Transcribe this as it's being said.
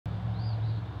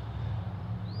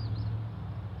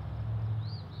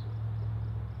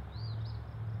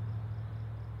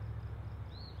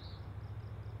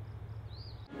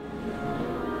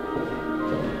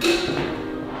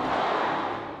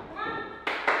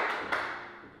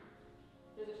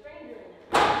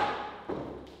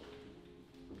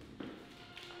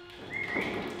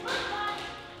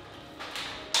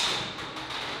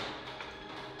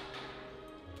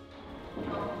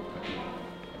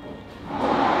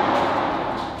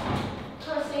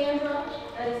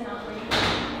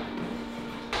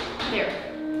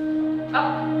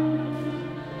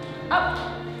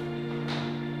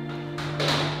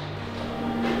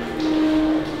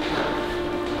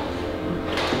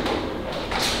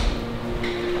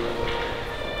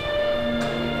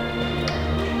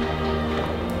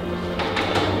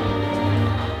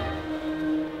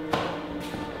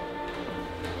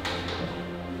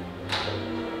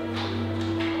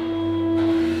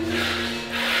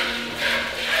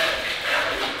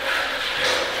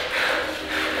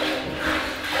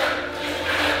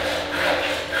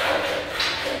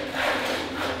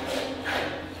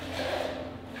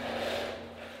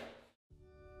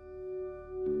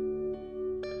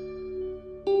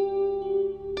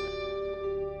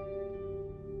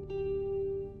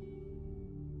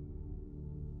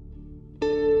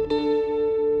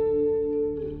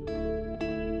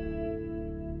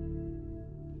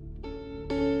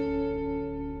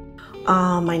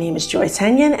My name is Joyce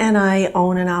Henion, and I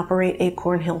own and operate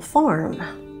Acorn Hill Farm,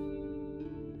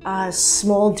 a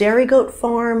small dairy goat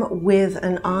farm with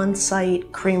an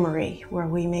on-site creamery where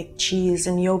we make cheese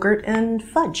and yogurt and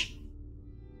fudge.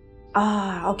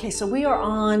 Okay, so we are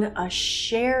on a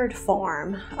shared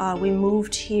farm. We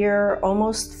moved here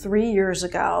almost 3 years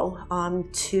ago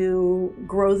to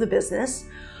grow the business.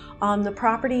 The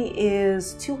property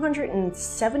is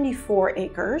 274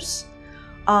 acres,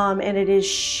 and it is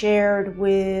shared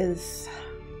with,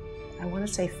 I want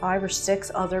to say 5 or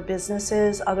 6 other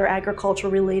businesses, other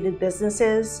agriculture-related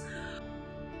businesses.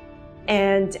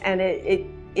 And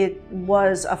it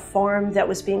was a farm that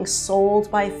was being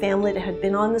sold by a family that had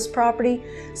been on this property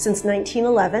since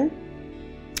 1911.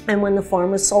 And when the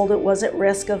farm was sold, it was at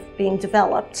risk of being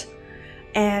developed.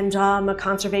 And a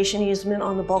conservation easement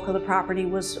on the bulk of the property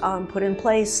was put in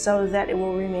place so that it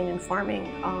will remain in farming,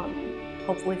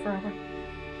 hopefully forever.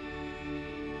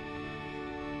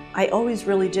 I always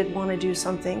really did want to do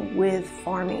something with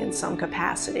farming in some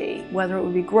capacity, whether it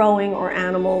would be growing or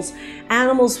animals.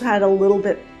 Animals had a little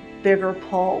bit bigger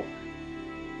pull.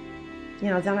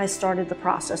 Then I started the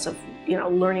process of,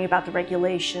 learning about the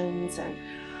regulations and,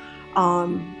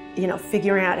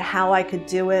 figuring out how I could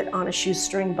do it on a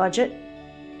shoestring budget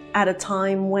at a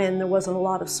time when there wasn't a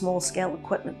lot of small-scale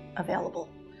equipment available.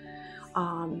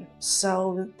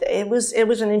 So it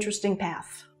was an interesting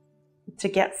path to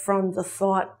get from the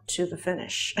thought to the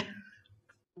finish.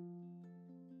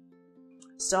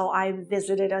 So I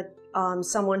visited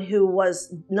someone who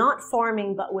was not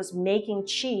farming but was making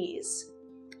cheese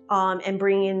and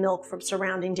bringing in milk from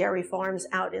surrounding dairy farms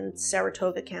out in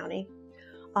Saratoga County.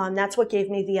 That's what gave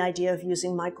me the idea of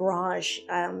using my garage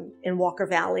in Walker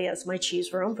Valley as my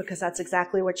cheese room, because that's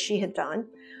exactly what she had done.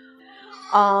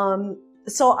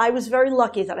 So I was very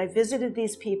lucky that I visited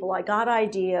these people. I got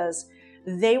ideas.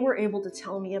 They were able to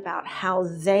tell me about how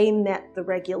they met the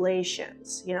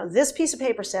regulations. This piece of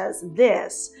paper says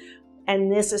this,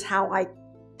 and this is how I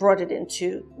brought it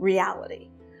into reality.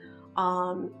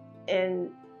 And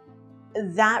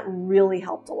that really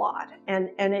helped a lot.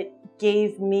 And it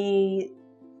gave me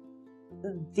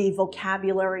the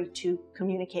vocabulary to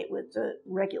communicate with the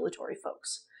regulatory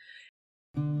folks.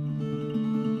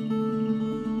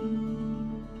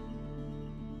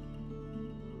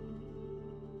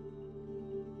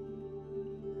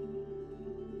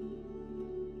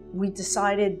 We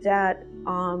decided that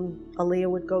Alea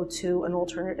would go to an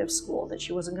alternative school, that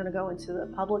she wasn't going to go into the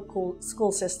public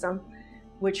school system,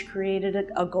 which created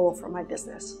a goal for my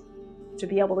business, to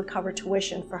be able to cover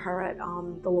tuition for her at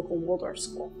the local Waldorf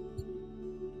school.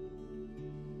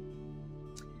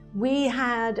 We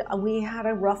had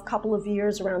a rough couple of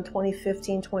years around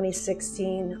 2015,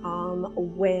 2016,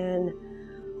 when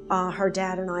her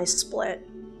dad and I split.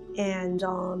 And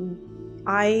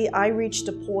I reached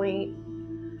a point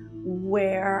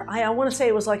where I want to say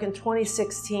it was like in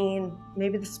 2016,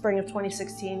 maybe the spring of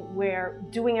 2016, where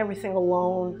doing everything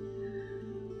alone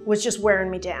was just wearing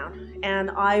me down.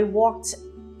 And I walked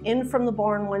in from the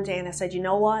barn one day and I said, you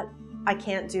know what? I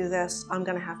can't do this. I'm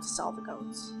going to have to sell the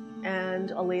goats. And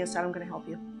Alea said, I'm going to help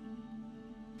you.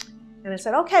 And I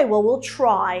said, okay, well, we'll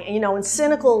try. And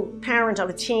cynical parent of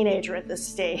a teenager at this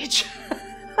stage,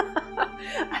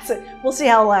 I said, we'll see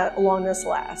how long this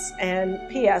lasts. And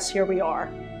P.S., here we are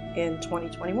in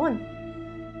 2021.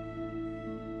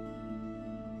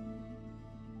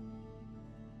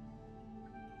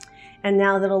 And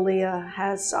now that Alea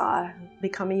has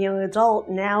become a young adult,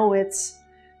 now it's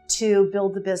to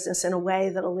build the business in a way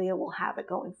that Alea will have it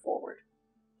going forward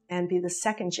and be the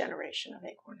second generation of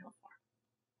Acorn Hill Farm.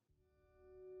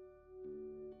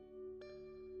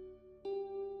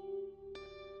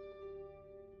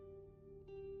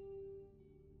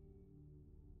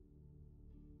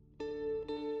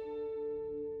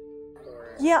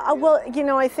 Yeah, well,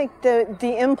 I think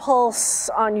the impulse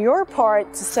on your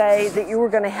part to say that you were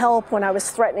going to help when I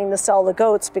was threatening to sell the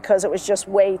goats because it was just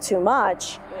way too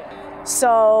much. Yeah.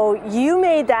 So you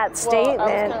made that statement. Well,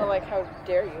 I was kind of like, how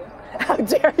dare you? How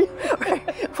dare you?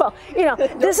 Right. Well,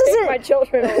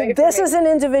 this is an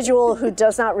individual who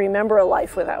does not remember a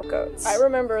life without goats. I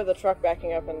remember the truck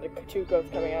backing up and the 2 goats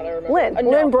coming out. I remember.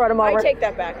 Lynn brought them over. I take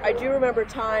that back. I do remember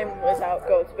time without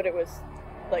goats, but it was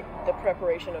like the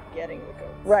preparation of getting the goats.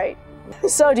 Right.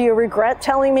 So do you regret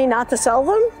telling me not to sell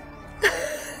them?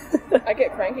 I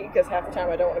get cranky because half the time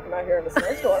I don't want to come out here in a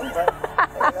snowstorm, but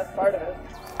that's part of it.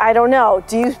 I don't know.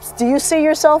 Do you see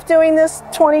yourself doing this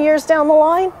 20 years down the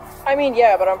line? I mean,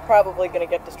 yeah, but I'm probably going to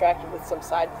get distracted with some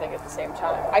side thing at the same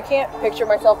time. I can't picture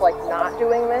myself like not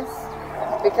doing this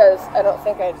because I don't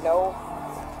think I know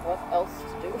what else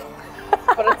to do.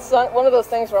 But it's one of those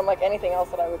things where I'm like, anything else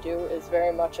that I would do is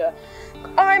very much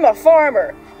I'm a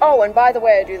farmer. Oh, and by the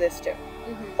way, I do this too.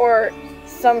 Or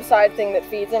some side thing that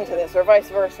feeds into this, or vice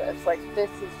versa. It's like, this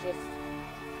is just,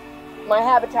 my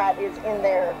habitat is in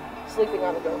there sleeping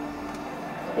on the goat.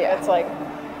 Yeah, it's like,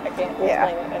 I can't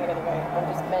explain it any other way.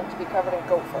 I'm just meant to be covered in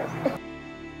goat fur.